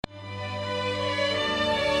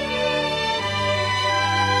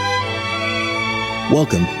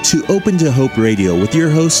Welcome to Open to Hope Radio with your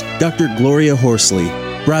host, Dr. Gloria Horsley,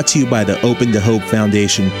 brought to you by the Open to Hope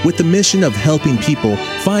Foundation with the mission of helping people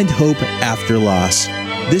find hope after loss.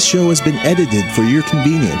 This show has been edited for your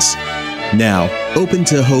convenience. Now, Open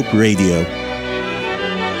to Hope Radio.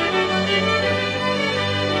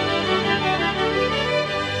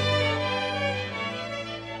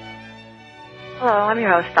 Hello, I'm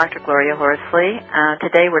your host, Dr. Gloria Horsley.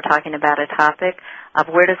 Today we're talking about a topic of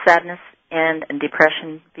where does sadness end and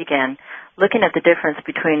depression begin, looking at the difference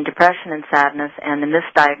between depression and sadness and the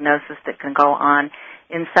misdiagnosis that can go on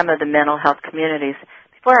in some of the mental health communities.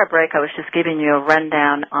 Before our break, I was just giving you a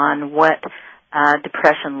rundown on what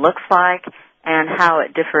depression looks like and how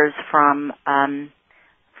it differs from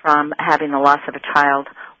having the loss of a child.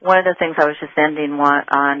 One of the things I was just ending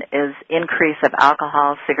on is increase of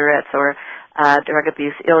alcohol, cigarettes, or drug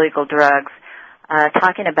abuse, illegal drugs,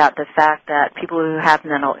 talking about the fact that people who have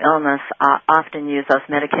mental illness often use those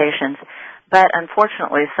medications. But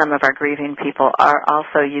unfortunately, some of our grieving people are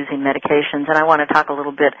also using medications, and I want to talk a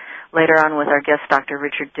little bit later on with our guest, Dr.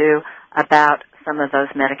 Richard Dew, about some of those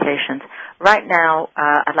medications. Right now,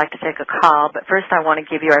 I'd like to take a call, but first I want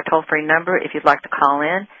to give you our toll-free number if you'd like to call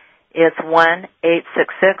in. It's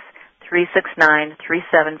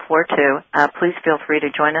 1-866-369-3742. Please feel free to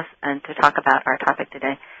join us and to talk about our topic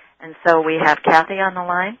today. And so we have Kathy on the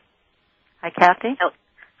line. Hi, Kathy.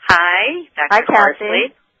 Hi, Dr. Hi, Kathy.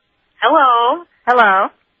 Horsley. Hello.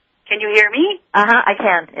 Hello. Can you hear me? I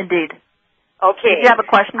can, indeed. Okay. Did you have a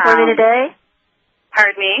question for me today?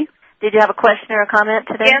 Pardon me? Did you have a question or a comment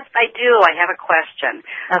today? Yes, I do. I have a question.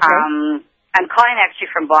 Okay. I'm calling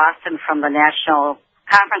actually from Boston from the National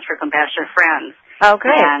Conference for Compassionate Friends. Oh,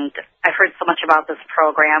 great. And I've heard so much about this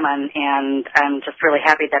program, and I'm just really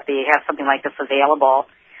happy that they have something like this available.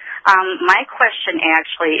 My question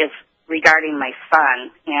actually is regarding my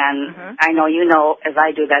son, and I know you know, as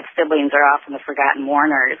I do, that siblings are often the forgotten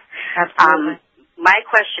mourners. Absolutely. My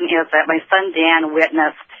question is that my son Dan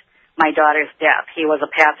witnessed my daughter's death. He was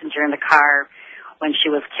a passenger in the car when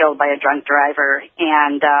she was killed by a drunk driver,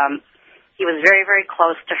 and he was very, very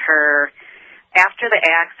close to her. After the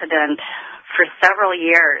accident, for several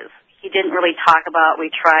years, he didn't really talk about.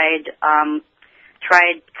 We tried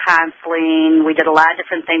counseling. We did a lot of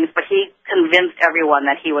different things, but he convinced everyone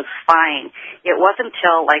that he was fine. It wasn't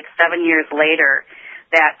until like 7 years later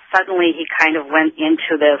that suddenly he kind of went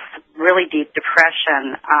into this really deep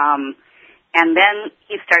depression. And then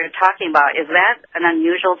he started talking about, is that an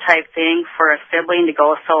unusual type thing for a sibling to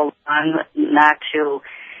go so long not to,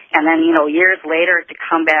 and then, years later to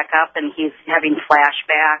come back up and he's having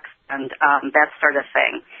flashbacks and that sort of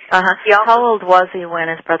thing. How old was he when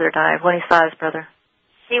his brother died, when he saw his brother?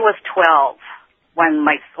 He was 12 when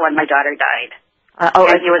my daughter died. His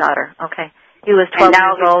daughter. Okay. He was 12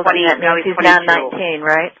 years old, and that means he's now 19,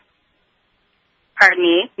 right? Pardon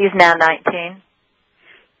me? He's now 19?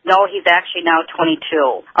 No, he's actually now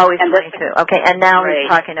 22. Oh, he's 22. Okay, and now he's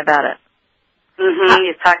talking about it.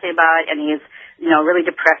 He's talking about it, and he's, really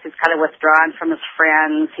depressed. He's kind of withdrawn from his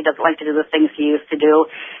friends. He doesn't like to do the things he used to do.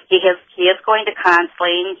 He is going to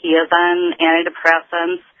counseling. He is on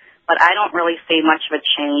antidepressants. But I don't really see much of a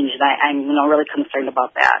change, and I'm really concerned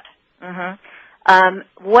about that. How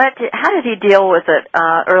did he deal with it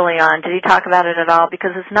early on? Did he talk about it at all?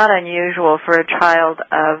 Because it's not unusual for a child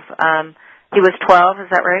of, he was 12, is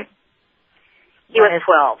that right? He was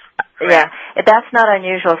 12. Yeah, that's not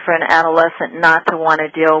unusual for an adolescent not to want to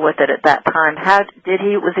deal with it at that time.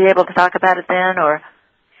 Was he able to talk about it then, or?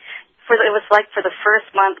 It was like for the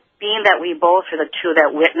first month, being that we both were the two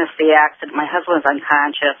that witnessed the accident, my husband was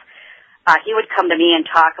unconscious. He would come to me and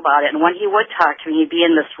talk about it, and when he would talk to me, he'd be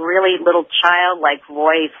in this really little childlike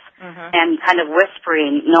voice and kind of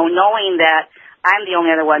whispering, knowing that I'm the only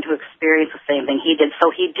other one who experienced the same thing he did. So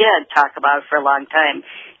he did talk about it for a long time.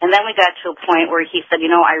 And then we got to a point where he said,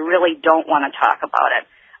 I really don't want to talk about it.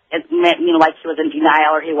 It meant, like he was in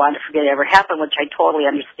denial or he wanted to forget it ever happened, which I totally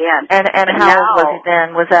understand. And how old was he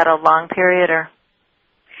then? Was that a long period, or?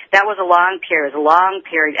 That was a long period,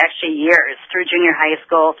 actually years, through junior high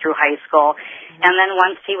school, through high school. And then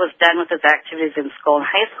once he was done with his activities in school and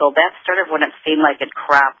high school, that's sort of when it seemed like it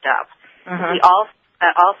cropped up. He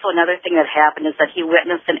also, another thing that happened is that he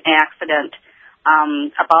witnessed an accident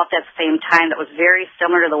about that same time that was very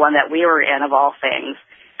similar to the one that we were in, of all things.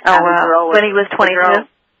 When he was 22?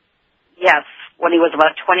 Yes, when he was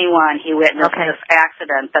about 21, he witnessed this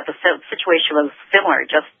accident, that the situation was similar,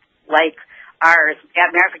 just like ours. As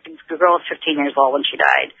a matter of fact, the girl was 15 years old when she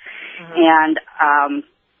died. And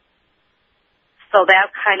so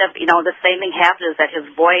that kind of, the same thing happened, is that his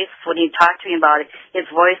voice, when he talked to me about it, his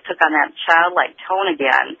voice took on that childlike tone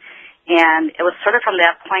again. And it was sort of from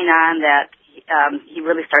that point on that he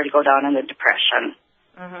really started to go down into depression.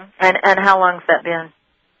 Mm-hmm. And how long's that been?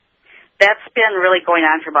 That's been really going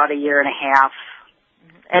on for about a year and a half.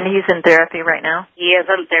 And he's in therapy right now? He is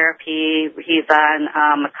in therapy. He's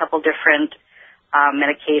on a couple different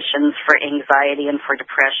medications for anxiety and for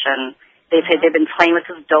depression. They've been playing with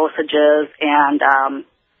his dosages, and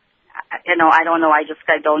I don't know. I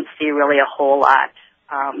don't see really a whole lot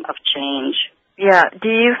of change. Yeah. Do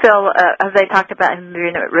you feel have they talked about him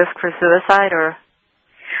being at risk for suicide, or?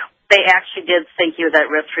 They actually did think he was at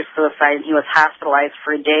risk for suicide, and he was hospitalized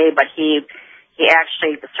for a day, but he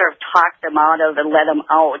actually sort of talked them out of it and let him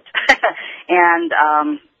out. And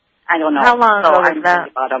I don't know. How long ago was that?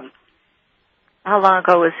 About him. How long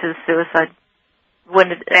ago was his suicide? When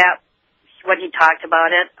he talked about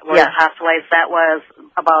it, when he was hospitalized, that was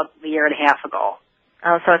about a year and a half ago.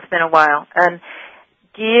 Oh, so it's been a while. And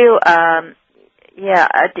do you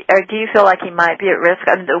do you feel like he might be at risk?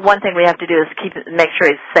 I mean, the one thing we have to do is make sure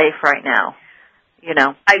he's safe right now. You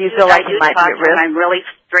know, I do you feel like he might be at risk? I'm really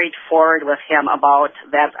straightforward with him about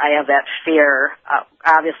that. I have that fear,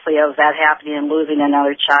 obviously, of that happening and losing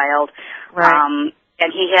another child. Right.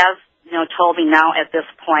 And he has, told me now at this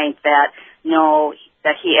point that,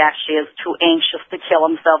 that he actually is too anxious to kill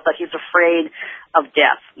himself, that he's afraid of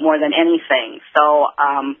death more than anything. So,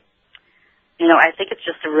 I think it's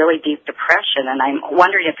just a really deep depression, and I'm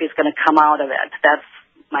wondering if he's going to come out of it. That's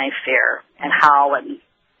my fear, and how, and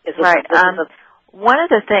is it right. One of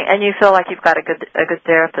the things, and you feel like you've got a good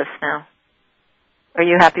therapist now. Are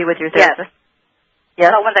you happy with your therapist?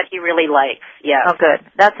 Yes. Someone that he really likes. Yes. Oh, good.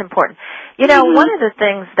 That's important. One of the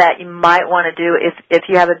things that you might want to do if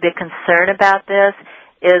you have a big concern about this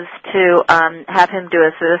is to have him do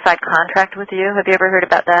a suicide contract with you. Have you ever heard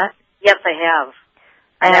about that? Yes, I have.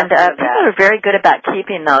 And people are very good about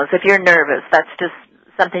keeping those. If you're nervous, that's just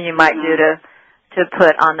something you might do to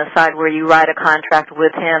put on the side where you write a contract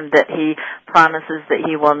with him that he promises that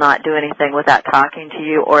he will not do anything without talking to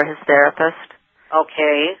you or his therapist.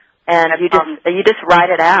 Okay. And you just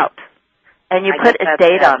write it out, and you put a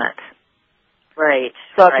date on it. Right.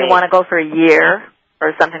 So if you want to go for a year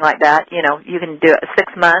or something like that, you can do it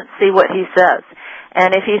 6 months, see what he says.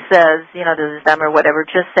 And if he says, this is dumb or whatever,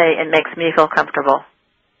 just say, it makes me feel comfortable.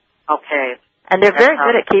 Okay. And they're very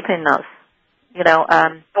good at keeping those.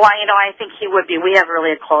 Well, I think he would be. We have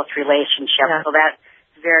really a close relationship, so that's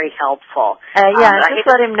very helpful. Just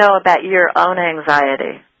let him know about your own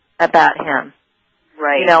anxiety about him.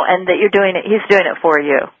 Right. And that you're doing it. He's doing it for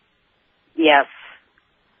you. Yes.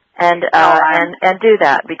 And and do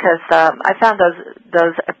that, because I found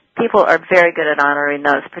those people are very good at honoring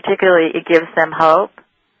those. Particularly, it gives them hope,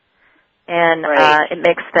 and it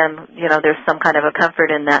makes them. There's some kind of a comfort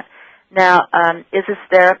in that. Now, is this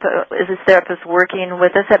therapist working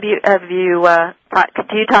with us? Do you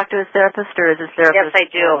talk to his therapist, or is his therapist? Yes, I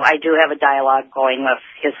do. I do have a dialogue going with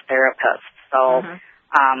his therapist. So,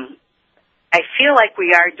 I feel like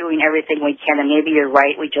we are doing everything we can, and maybe you're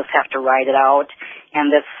right. We just have to write it out.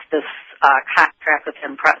 And this contract with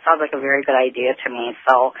him sounds like a very good idea to me.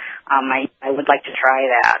 So, I would like to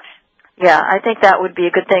try that. Yeah, I think that would be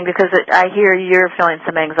a good thing, because I hear you're feeling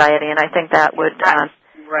some anxiety, and I think that would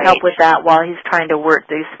help with that while he's trying to work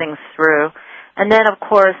these things through. And then, of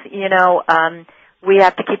course, we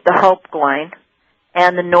have to keep the hope going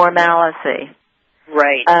and the normalcy.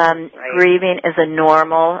 Right. Grieving is a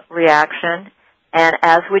normal reaction, and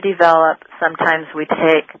as we develop, sometimes we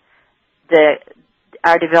take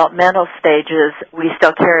our developmental stages, we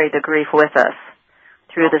still carry the grief with us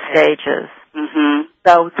through the stages. Mm-hmm.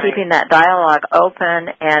 So keeping that dialogue open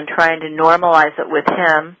and trying to normalize it with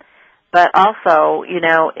him, but also,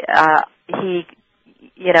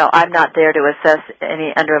 I'm not there to assess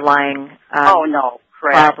any underlying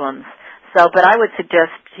problems. So, but I would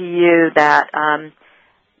suggest to you that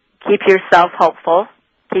keep yourself hopeful,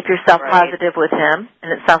 keep yourself positive with him,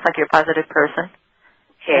 and it sounds like you're a positive person.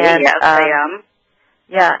 Okay, and, yes, I am.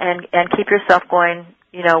 Yeah, and keep yourself going,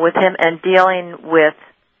 with him and dealing with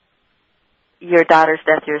your daughter's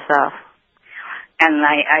death yourself. And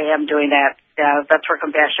I am doing that. That's where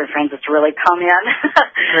Compassion Friends has really come in.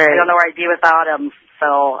 I don't know where I'd be without him.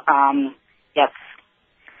 So, yes.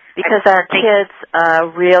 Because our kids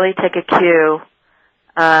really take a cue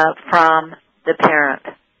from the parent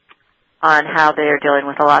on how they are dealing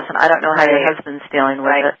with the loss. And I don't know how your husband's dealing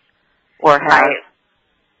with it or how.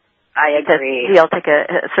 I agree. He'll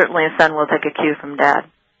certainly a son will take a cue from Dad.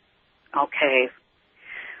 Okay.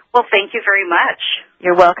 Well, thank you very much.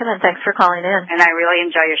 You're welcome, and thanks for calling in. And I really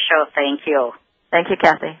enjoy your show. Thank you. Thank you,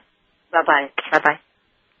 Kathy. Bye-bye. Bye-bye.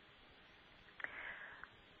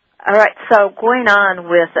 All right, so going on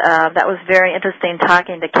with, that was very interesting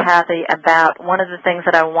talking to Kathy about one of the things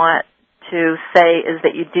that I want to say is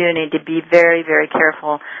that you do need to be very, very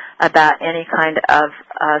careful about any kind of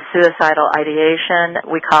suicidal ideation.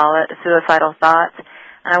 We call it suicidal thoughts.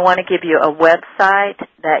 And I want to give you a website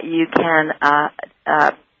that you can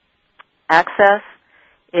access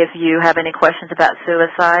if you have any questions about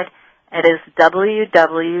suicide. It is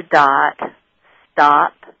www.stop,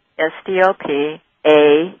 S-T-O-P,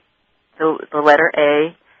 the letter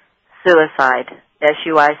A, suicide,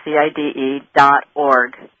 SUICIDE.org.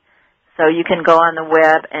 So you can go on the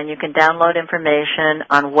web and you can download information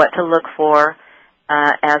on what to look for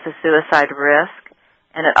as a suicide risk.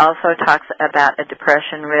 And it also talks about a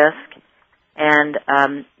depression risk. And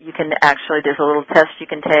you can actually, there's a little test you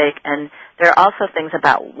can take. And there are also things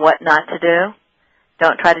about what not to do.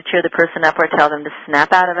 Don't try to cheer the person up or tell them to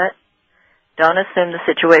snap out of it. Don't assume the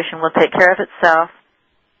situation will take care of itself.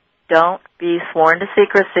 Don't be sworn to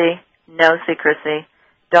secrecy. No secrecy.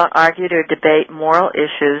 Don't argue or debate moral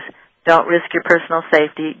issues. Don't risk your personal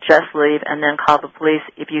safety. Just leave and then call the police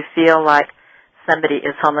if you feel like somebody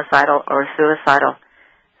is homicidal or suicidal.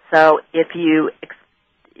 So if you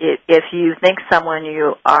think someone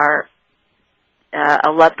you are a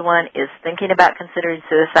loved one is thinking about considering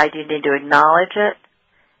suicide, you need to acknowledge it.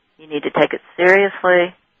 You need to take it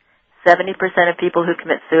seriously. 70% of people who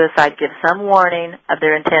commit suicide give some warning of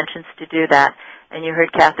their intentions to do that. And you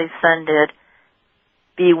heard Kathy's son did.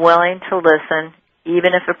 Be willing to listen.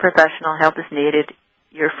 Even if a professional help is needed,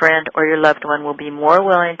 your friend or your loved one will be more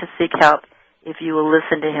willing to seek help if you will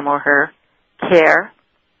listen to him or her. Care.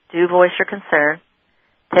 Do voice your concern.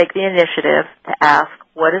 Take the initiative to ask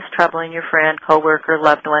what is troubling your friend, coworker,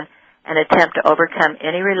 loved one, and attempt to overcome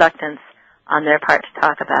any reluctance on their part to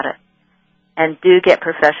talk about it. And do get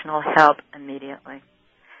professional help immediately.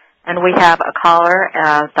 And we have a caller,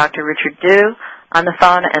 Dr. Richard Dew, on the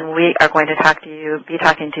phone, and we are going to be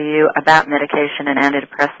talking to you about medication and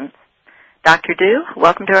antidepressants. Dr. Dew,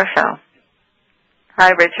 welcome to our show.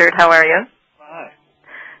 Hi, Richard. How are you? Hi.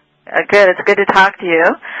 Good. It's good to talk to you.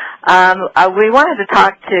 We wanted to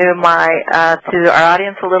talk to our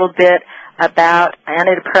audience a little bit about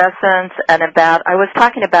antidepressants and I was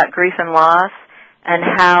talking about grief and loss and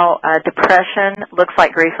how depression looks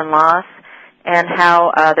like grief and loss, and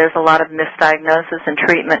how there's a lot of misdiagnosis and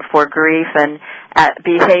treatment for grief and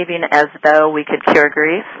behaving as though we could cure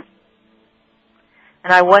grief.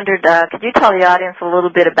 And I wondered, could you tell the audience a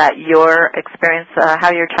little bit about your experience,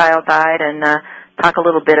 how your child died, and talk a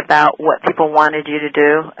little bit about what people wanted you to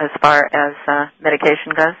do as far as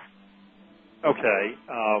medication goes? Okay.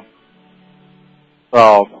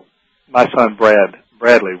 My son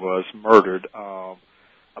Bradley was murdered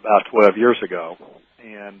about 12 years ago,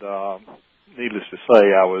 and needless to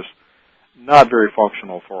say, I was not very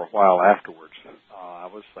functional for a while afterwards. I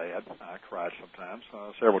was sad. I cried sometimes,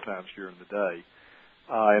 several times during the day.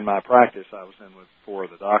 In my practice, I was in with 4 of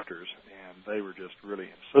the doctors, and they were just really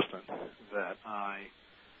insistent that I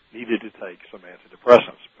needed to take some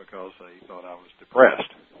antidepressants because they thought I was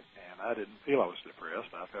depressed. And I didn't feel I was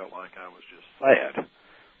depressed. I felt like I was just sad.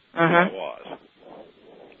 I was.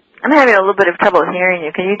 I'm having a little bit of trouble hearing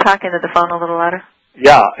you. Can you talk into the phone a little louder?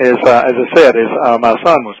 Yeah, as I said, my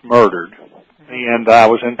son was murdered, and I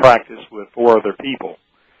was in practice with 4 other people.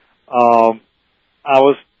 I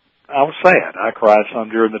was sad. I cried some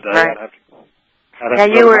during the day. Right. Now,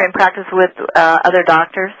 you were in practice with other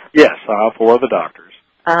doctors? Yes, 4 of the doctors.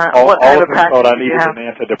 What kind of them thought I needed an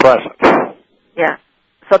antidepressant. Yeah.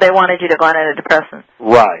 So they wanted you to go on antidepressants.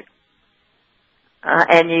 Right.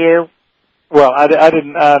 And you? Well, I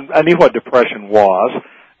didn't. I knew what depression was.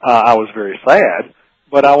 I was very sad,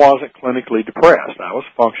 but I wasn't clinically depressed. I was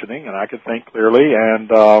functioning, and I could think clearly,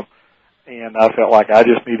 and I felt like I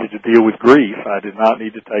just needed to deal with grief. I did not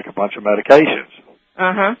need to take a bunch of medications.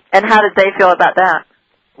 And how did they feel about that?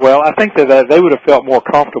 Well, I think that they would have felt more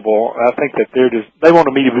comfortable. I think that they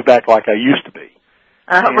wanted me to be back like I used to be.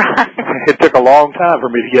 Right. It took a long time for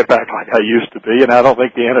me to get back like I used to be, and I don't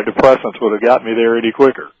think the antidepressants would have got me there any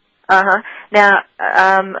quicker. Now,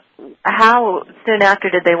 how soon after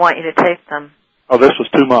did they want you to take them? Oh, this was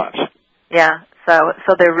 2 months. Yeah. So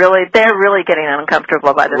they're really getting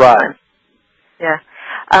uncomfortable by this time. Yeah.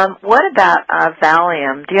 What about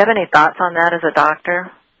Valium? Do you have any thoughts on that as a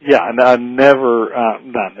doctor? Yeah, and I never,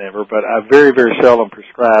 not never, but I very, very seldom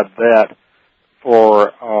prescribe that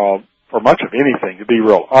for much of anything, to be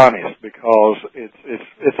real honest, because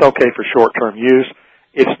it's okay for short-term use.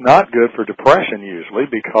 It's not good for depression usually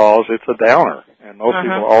because it's a downer, and most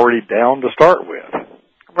people are already down to start with.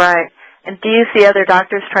 Right. And do you see other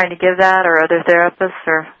doctors trying to give that, or other therapists,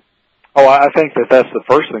 or? Oh, I think that's the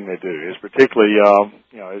first thing they do is particularly,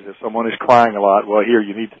 if someone is crying a lot, well, here,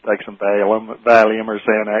 you need to take some Valium or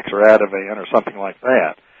Xanax or Ativan or something like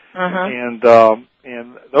that. Mm-hmm.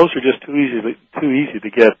 And those are just too easy to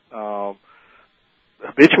get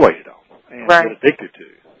habituated on and right. get addicted to.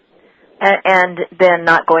 And then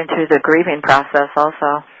not going through the grieving process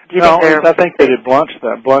also. No, I think that it blunts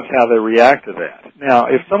how they react to that. Now,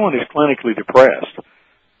 if someone is clinically depressed,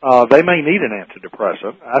 they may need an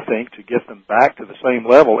antidepressant, I think, to get them back to the same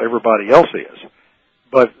level everybody else is.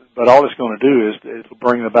 But all it's going to do is it'll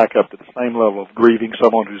bring them back up to the same level of grieving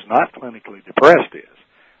someone who's not clinically depressed is.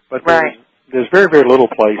 But there's very, very little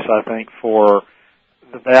place, I think, for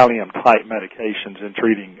the Valium-type medications in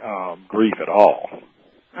treating grief at all.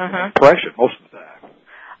 Mm-hmm. Depression, most of the time.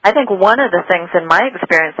 I think one of the things in my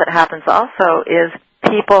experience that happens also is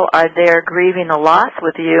people are there grieving the loss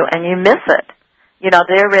with you, and you miss it.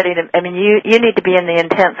 They're ready to, you need to be in the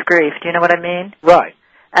intense grief. Do you know what I mean? Right.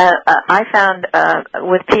 I found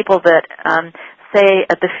with people that, say,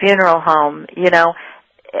 at the funeral home, you're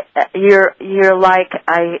like,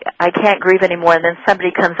 I can't grieve anymore, and then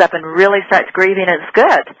somebody comes up and really starts grieving, and it's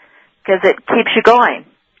good, because it keeps you going.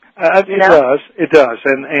 It does,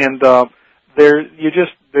 and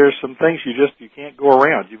there's some things you can't go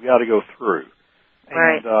around. You've got to go through.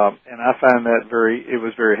 Right. And I found that it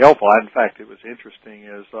was very helpful. In fact, it was interesting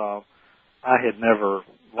is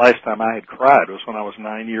last time I had cried was when I was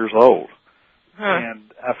 9 years old.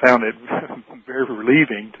 And I found it very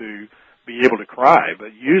relieving to be able to cry,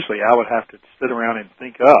 but usually I would have to sit around and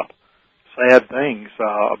think up sad things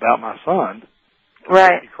about my son.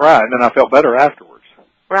 Right. He cried, and then I felt better afterwards.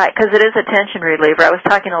 Right, because it is a tension reliever. I was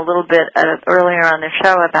talking a little bit earlier on the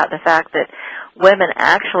show about the fact that women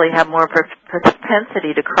actually have more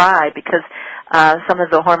propensity to cry because some of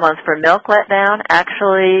the hormones for milk letdown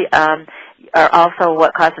actually are also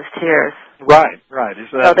what causes tears. Right.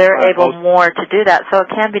 So they're able more to do that. So it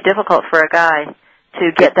can be difficult for a guy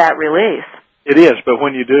to get that release. It is, but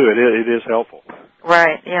when you do it is helpful.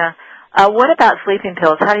 Right, yeah. What about sleeping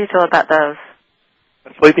pills? How do you feel about those?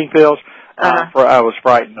 Sleeping pills? I was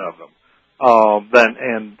frightened of them.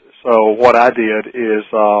 And so what I did is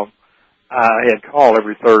I had call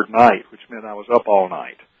every third night, which meant I was up all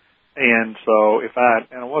night. And so I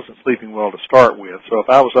wasn't sleeping well to start with, so if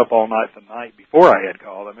I was up all night the night before I had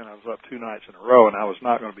called, I was up 2 nights in a row, and I was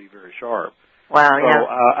not going to be very sharp. Wow, so yeah.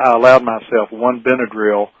 I allowed myself one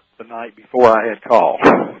Benadryl the night before I had called.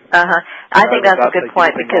 I think that's a good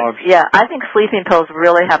point because, I think sleeping pills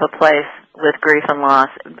really have a place with grief and loss,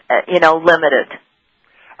 limited.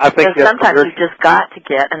 I think because sometimes you just got to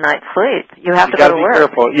get a night's sleep. You have to go to work. You got to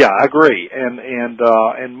be careful. Yeah, I agree. And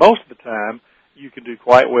most of the time, you can do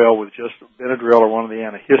quite well with just Benadryl or one of the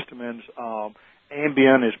antihistamines.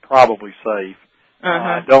 Ambien is probably safe.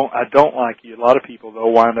 I don't like a lot of people though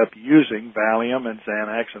wind up using Valium and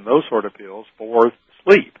Xanax and those sort of pills for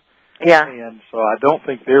sleep. Yeah. And so I don't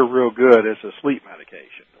think they're real good as a sleep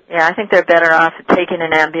medication. Yeah, I think they're better off taking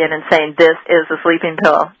an Ambien and saying this is a sleeping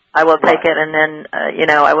pill. I will take it, and then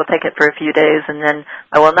I will take it for a few days, and then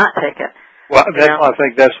I will not take it. Well, I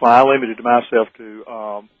think that's why I limited myself to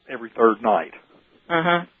every third night.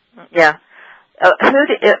 Yeah. As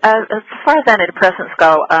far as antidepressants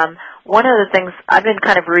go, one of the things I've been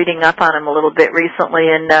kind of reading up on them a little bit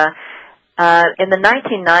recently, and in the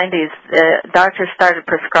 1990s, doctors started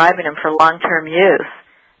prescribing them for long-term use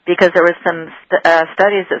because there was some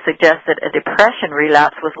studies that suggested a depression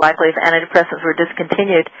relapse was likely if antidepressants were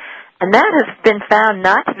discontinued, and that has been found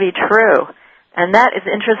not to be true. And that is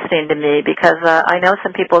interesting to me because I know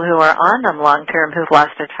some people who are on them long-term who've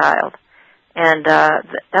lost a child. And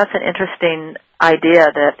that's an interesting idea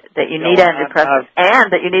that you need antidepressants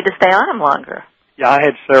and that you need to stay on them longer. Yeah, I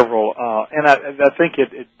had several, and I think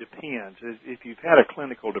it depends. If you've had a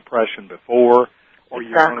clinical depression before, or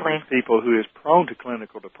you're one of these people who is prone to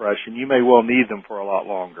clinical depression, you may well need them for a lot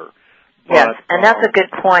longer. But, yes, and that's a good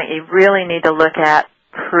point. You really need to look at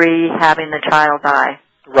pre-having the child die.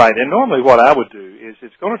 Right, and normally what I would do is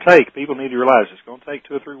people need to realize it's going to take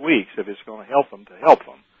 2 or 3 weeks if it's going to help them.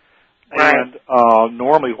 Right. And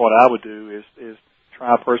normally what I would do is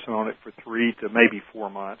try a person on it for 3 to maybe 4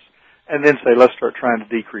 months, and then say, let's start trying to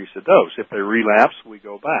decrease the dose. If they relapse, we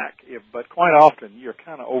go back. But quite often, you're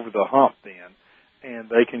kind of over the hump then, and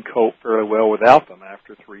they can cope fairly well without them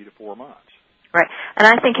after 3 to 4 months. Right. And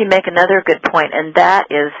I think you make another good point, and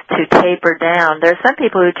that is to taper down. There are some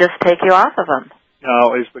people who just take you off of them.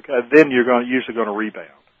 No, it's because then you're usually going to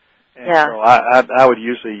rebound. And so I would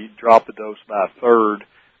usually drop the dose by a third,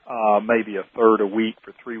 maybe a third a week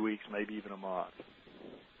for 3 weeks, maybe even a month.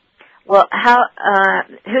 Well,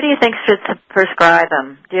 who do you think should prescribe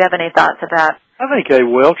them? Do you have any thoughts about? I think a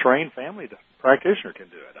well-trained family practitioner can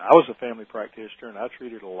do it. I was a family practitioner, and I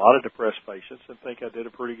treated a lot of depressed patients and think I did a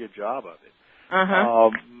pretty good job of it.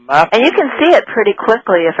 And you can see it pretty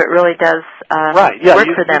quickly if it really does work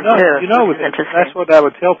for them, too. That's what I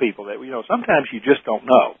would tell people, that sometimes you just don't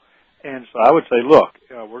know. And so I would say, look,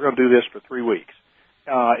 we're going to do this for 3 weeks.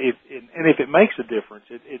 If it makes a difference,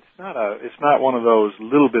 it's not one of those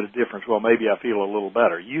little bit of difference. Well, maybe I feel a little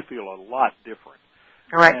better. You feel a lot different.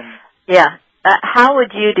 Right. How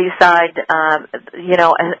would you decide? Have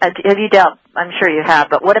you dealt? I'm sure you have.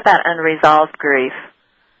 But what about unresolved grief?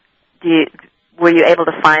 Were you able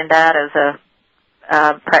to find that as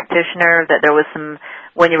a practitioner, that there was some,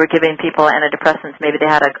 when you were giving people antidepressants, maybe they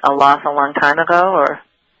had a loss a long time ago, or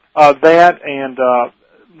that and.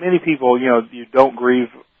 Many people, you don't grieve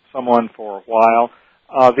someone for a while.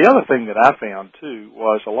 The other thing that I found, too,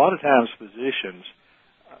 was a lot of times physicians,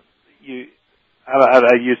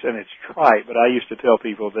 I use, and it's trite, but I used to tell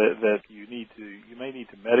people that you may need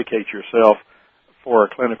to medicate yourself for a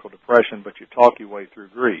clinical depression, but you talk your way through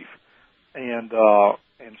grief. And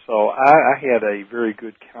so I had a very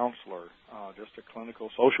good counselor, just a clinical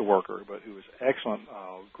social worker, but who was excellent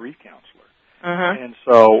grief counselor. And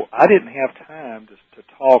so I didn't have time to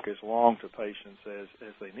talk as long to patients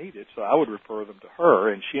as they needed, so I would refer them to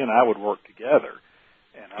her, and she and I would work together.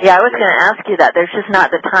 I was going to ask you that. There's just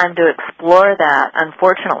not the time to explore that,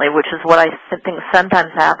 unfortunately, which is what I think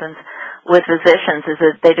sometimes happens with physicians, is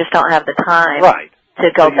that they just don't have the time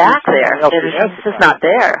to go back there. It's just not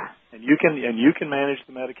there. And you can manage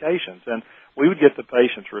the medications, and we would get the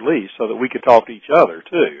patients released so that we could talk to each other,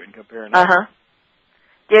 too, and compare notes.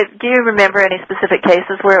 Do you remember any specific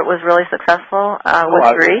cases where it was really successful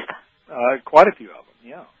with grief? Quite a few of them,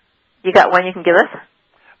 yeah. You got one you can give us?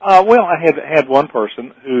 Well, I had one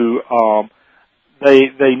person who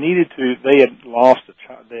they had lost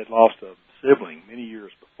a sibling many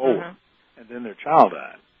years before, and then their child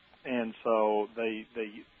died, and so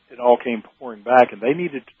it all came pouring back, and they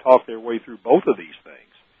needed to talk their way through both of these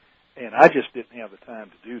things, and I just didn't have the time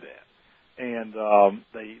to do that. And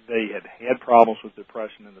they had problems with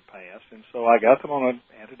depression in the past, and so I got them on an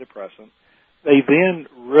antidepressant. They then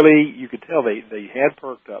really, you could tell they had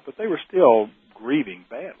perked up, but they were still grieving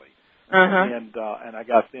badly. And I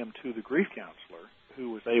got them to the grief counselor,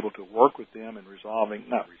 who was able to work with them in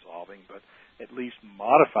not resolving, but at least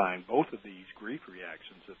modifying both of these grief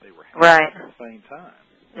reactions that they were having at the same time.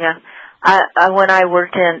 Yeah. When I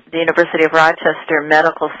worked in the University of Rochester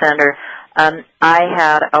Medical Center, I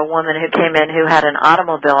had a woman who came in who had an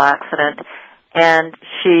automobile accident, and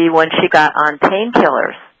when she got on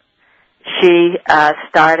painkillers, she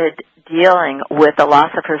started dealing with the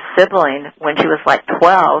loss of her sibling when she was like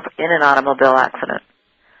 12 in an automobile accident.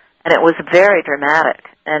 And it was very dramatic,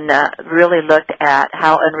 and really looked at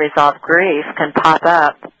how unresolved grief can pop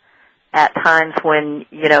up at times when,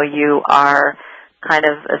 you are kind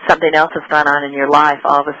of something else has gone on in your life.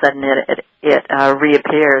 All of a sudden it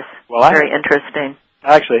reappears. Well, very interesting.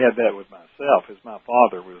 I actually had that with myself, as my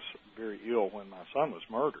father was very ill when my son was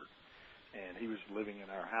murdered, and he was living in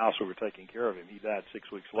our house. We were taking care of him. He died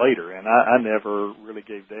 6 weeks later, and I never really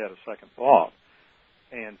gave Dad a second thought.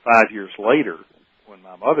 And 5 years later, when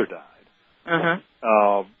my mother died,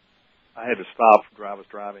 I had to stop. I was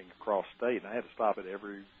driving across state, and I had to stop at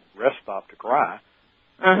every rest stop to cry.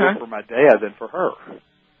 More for my dad than for her.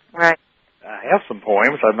 Right. I have some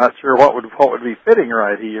poems. I'm not sure what would be fitting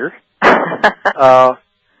right here. I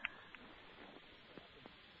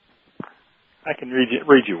can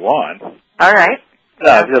read you one. All right.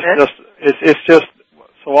 It's just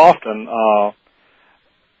so often,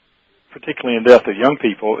 particularly in death of young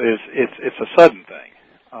people, it's a sudden thing.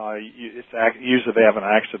 Usually they have an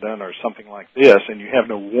accident or something like this, and you have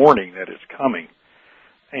no warning that it's coming.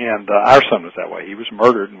 And our son was that way. He was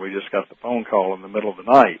murdered, and we just got the phone call in the middle of the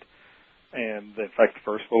night. And, in fact, the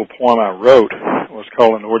first little poem I wrote was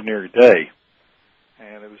called An Ordinary Day.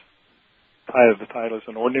 And the title is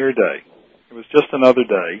An Ordinary Day. It was just another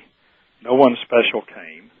day. No one special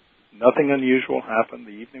came. Nothing unusual happened.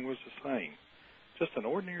 The evening was the same. Just an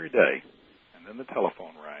ordinary day. And then the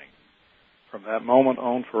telephone rang. From that moment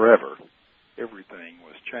on forever, everything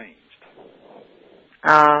was changed.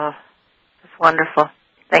 That's wonderful.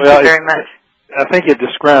 Thank you very much. I think it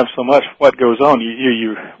describes so much what goes on.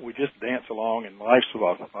 We just dance along, and life's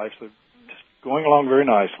just going along very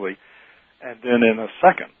nicely, and then in a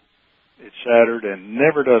second, it's shattered and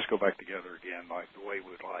never does go back together again like the way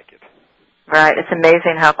we'd like it. Right. It's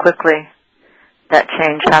amazing how quickly that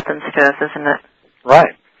change happens to us, isn't it?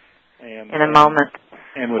 Right. And in a moment.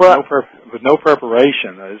 And with no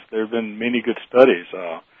preparation, there have been many good studies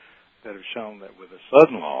that have shown that with a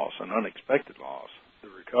sudden loss, an unexpected loss, the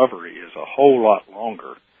recovery is a whole lot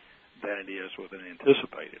longer than it is with an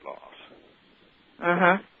anticipated loss.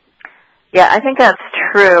 Mm-hmm. Yeah, I think that's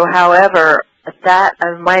true. However,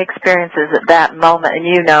 my experience is at that moment, and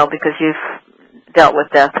you know because you've dealt with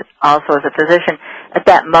death also as a physician, at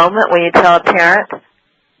that moment when you tell a parent,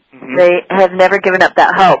 mm-hmm. they have never given up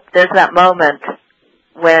that hope. There's that moment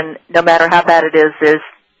when, no matter how bad it is,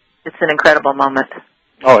 it's an incredible moment.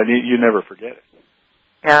 Oh, and you never forget it.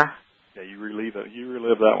 Yeah. Yeah, you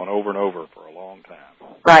relive that one over and over for a long time.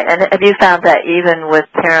 Right, and have you found that even with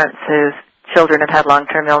parents whose children have had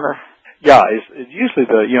long-term illness? Yeah, it's usually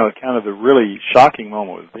kind of the really shocking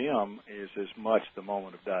moment with them is as much the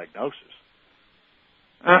moment of diagnosis.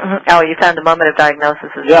 Mm-hmm. Oh, you found the moment of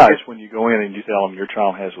diagnosis. It's when you go in and you tell them your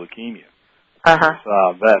child has leukemia.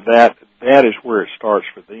 Uh-huh. That is where it starts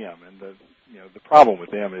for them, and the problem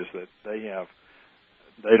with them is that they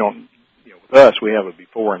don't. With us we have a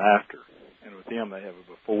before and after, and with them they have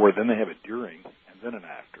a before, then they have a during, and then an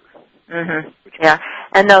after. Mm-hmm. Yeah,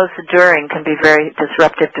 and those during can be very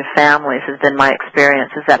disruptive to families, has been my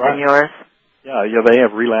experience. Has that been yours? Yeah, they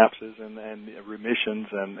have relapses and remissions,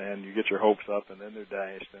 and you get your hopes up, and then they're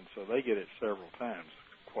dashed, and so they get it several times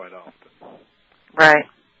quite often. Right,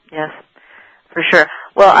 yes, for sure.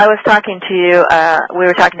 Well, I was talking to you, we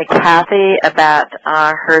were talking to Kathy about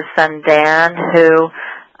her son Dan, who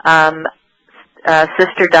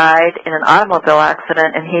sister died in an automobile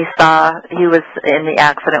accident, and he was in the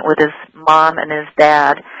accident with his mom and his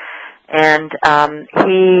dad. And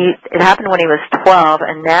it happened when he was 12,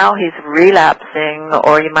 and now he's relapsing,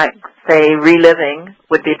 or you might say reliving,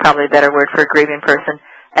 would be probably a better word for a grieving person,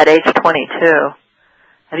 at age 22.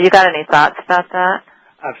 Have you got any thoughts about that?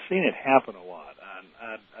 I've seen it happen a lot.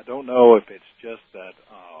 I don't know if it's just that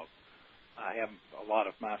I have a lot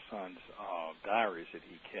of my son's diaries that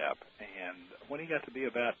he kept, and when he got to be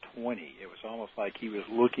about 20, it was almost like he was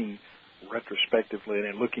looking retrospectively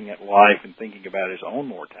and looking at life and thinking about his own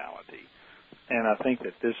mortality. And I think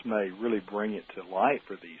that this may really bring it to light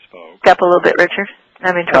for these folks. Up a little bit, Richard. I'm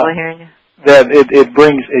having trouble hearing you. That it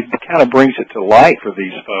kind of brings it to light for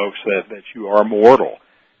these folks that you are mortal.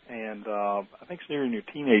 And I think during your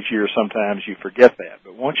teenage years sometimes you forget that.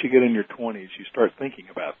 But once you get in your 20s, you start thinking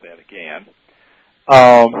about that again.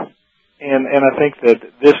 And I think that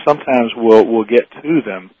this sometimes will get to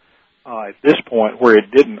them at this point where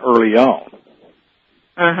it didn't early on.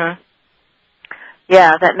 Mm-hmm.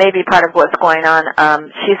 Yeah, that may be part of what's going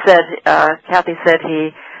on. She said, Kathy said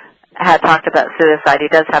he had talked about suicide. He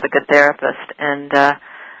does have a good therapist, and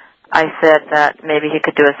I said that maybe he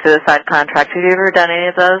could do a suicide contract. Have you ever done any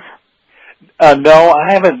of those? No,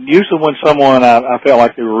 I haven't. Usually when someone, I felt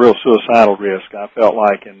like they were real suicidal risk, I felt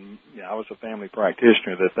like, and I was a family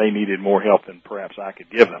practitioner, that they needed more help than perhaps I could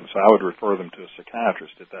give them. So I would refer them to a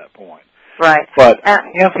psychiatrist at that point. Right. But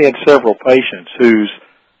I have had several patients whose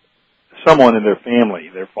someone in their family,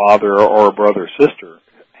 their father or a brother or sister,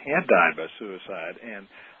 had died by suicide. And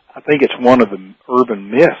I think it's one of the urban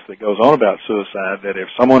myths that goes on about suicide, that if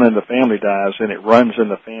someone in the family dies, then it runs in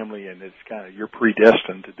the family and it's kind of, you're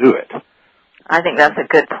predestined to do it. I think that's a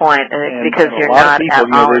good point, because you're not at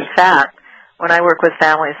all. In fact, when I work with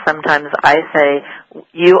families, sometimes I say,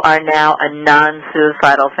 you are now a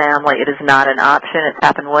non-suicidal family. It is not an option. It's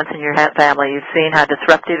happened once in your family. You've seen how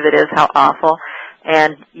disruptive it is, how awful,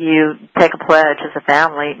 and you take a pledge as a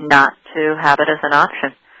family not to have it as an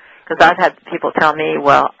option. Because I've had people tell me,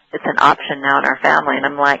 well, it's an option now in our family, and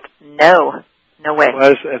I'm like, no way.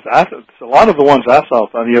 Well, a lot of the ones I saw,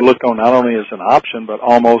 you looked on not only as an option, but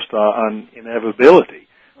almost an inevitability.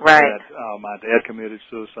 Right. That my dad committed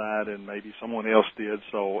suicide, and maybe someone else did,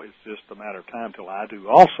 so it's just a matter of time till I do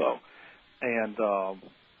also. And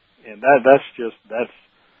that's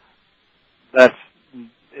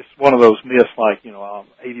it's one of those myths, like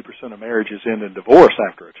 80% of marriages end in divorce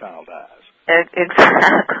after a child dies.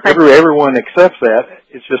 Exactly. Everyone accepts that.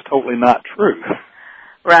 It's just totally not true.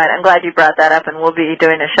 Right. I'm glad you brought that up, and we'll be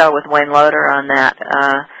doing a show with Wayne Loader on that.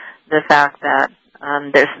 The fact that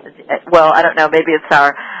I don't know, maybe it's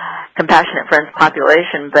our Compassionate Friends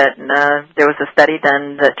population, but there was a study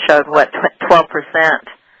done that showed 12%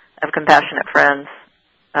 of Compassionate Friends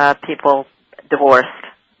people divorced.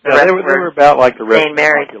 Yeah, they were about like the rest of the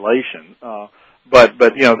population. But I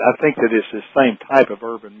think that it's the same type of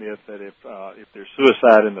urban myth that if there's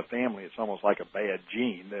suicide in the family, it's almost like a bad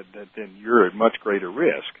gene, that then you're at much greater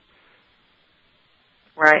risk.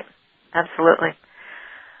 Right. Absolutely.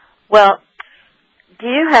 Well, do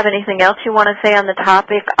you have anything else you want to say on the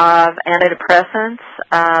topic of antidepressants?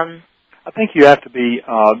 I think you have to be,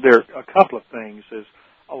 there are a couple of things. Is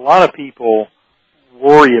a lot of people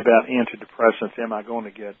worry about antidepressants. Am I going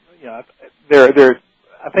to get, I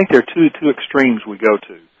think there are two extremes we go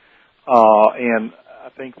to. And I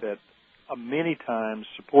think that many times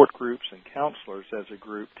support groups and counselors as a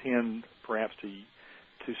group tend perhaps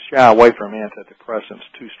to shy away from antidepressants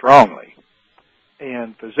too strongly.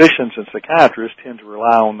 And physicians and psychiatrists tend to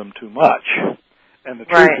rely on them too much. And the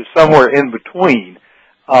truth is somewhere in between.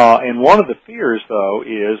 And one of the fears, though,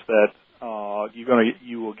 is that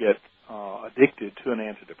you will get addicted to an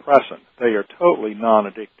antidepressant. They are totally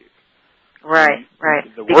non-addictive. Right.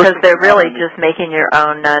 Because they're really just making your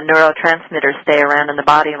own neurotransmitters stay around in the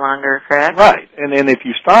body longer, correct? Right. And then if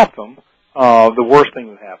you stop them, the worst thing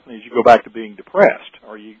that happens is you go back to being depressed,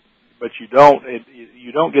 but you don't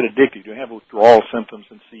get addicted. You don't have withdrawal symptoms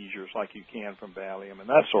and seizures like you can from Valium and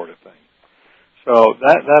that sort of thing. So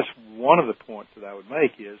that's one of the points that I would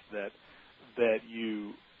make is that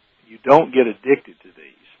you don't get addicted to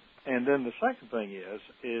these. And then the second thing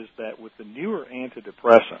is that with the newer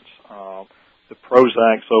antidepressants, the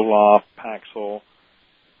Prozac, Zoloft, Paxil,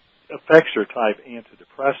 Effexor type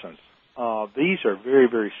antidepressants, these are very,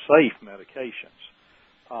 very safe medications.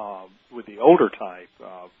 With the older type,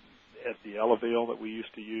 at the Elavil that we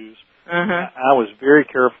used to use, I was very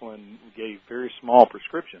careful and gave very small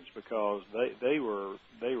prescriptions because they were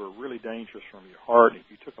really dangerous from your heart. And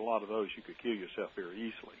if you took a lot of those, you could kill yourself very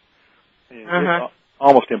easily. And it's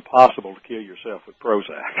almost impossible to kill yourself with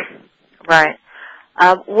Prozac. Right.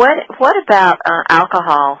 What about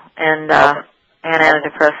alcohol and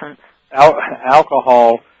antidepressants?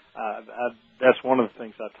 Alcohol. That's one of the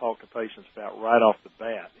things I talk to patients about right off the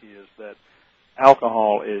bat. Is that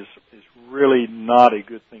alcohol is really not a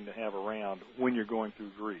good thing to have around when you're going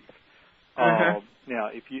through grief. Now,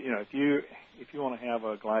 if you want to have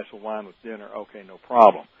a glass of wine with dinner, okay, no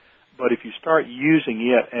problem. But if you start using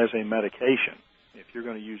it as a medication, if you're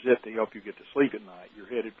going to use it to help you get to sleep at night, you're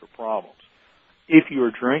headed for problems. If you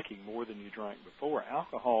are drinking more than you drank before,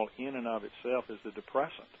 alcohol in and of itself is a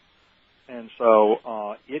depressant. And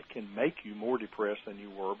so it can make you more depressed than you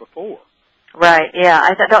were before. Right, yeah.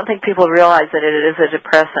 I don't think people realize that it is a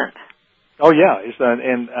depressant. Oh, yeah.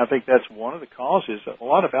 And I think that's one of the causes. A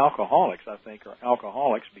lot of alcoholics, I think, are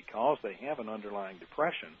alcoholics because they have an underlying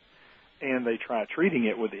depression, and they try treating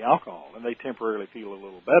it with the alcohol, and they temporarily feel a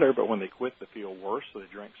little better, but when they quit, they feel worse, so they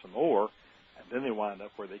drink some more, and then they wind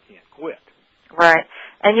up where they can't quit. Right.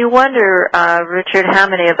 And you wonder, Richard, how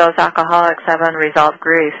many of those alcoholics have unresolved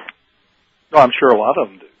grief? No, I'm sure a lot of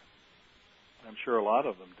them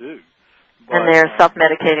do. But, and they're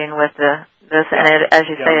self-medicating with this, and as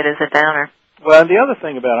you say, it is a downer. Well, and the other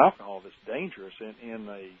thing about alcohol that's dangerous in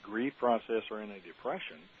a grief process or in a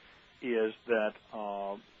depression is that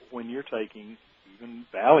when you're taking even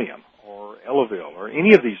Valium or Elavil or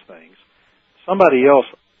any of these things, somebody else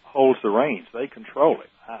holds the reins. They control it.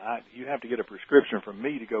 You have to get a prescription from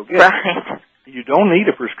me to go get it. You don't need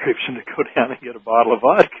a prescription to go down and get a bottle of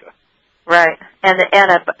vodka. Right. And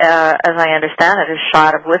as I understand it, a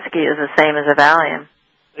shot of whiskey is the same as a Valium.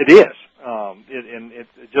 It is.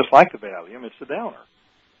 It's just like the Valium, it's a downer.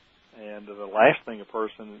 And the last thing a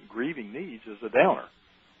person grieving needs is a downer.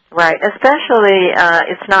 Right. Especially,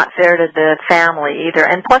 it's not fair to the family either.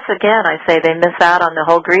 And plus, again, I say they miss out on the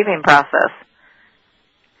whole grieving process.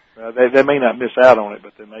 They may not miss out on it,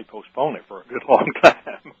 but they may postpone it for a good long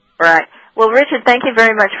time. Right. Well, Richard, thank you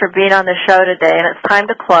very much for being on the show today, and it's time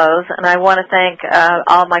to close. And I want to thank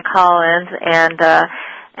all my call-ins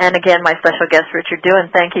and again, my special guest, Richard Dew,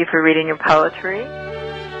 and thank you for reading your poetry.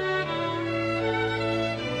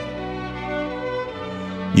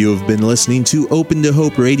 You have been listening to Open to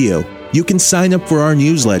Hope Radio. You can sign up for our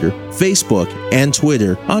newsletter, Facebook, and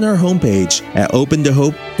Twitter on our homepage at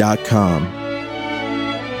opentohope.com.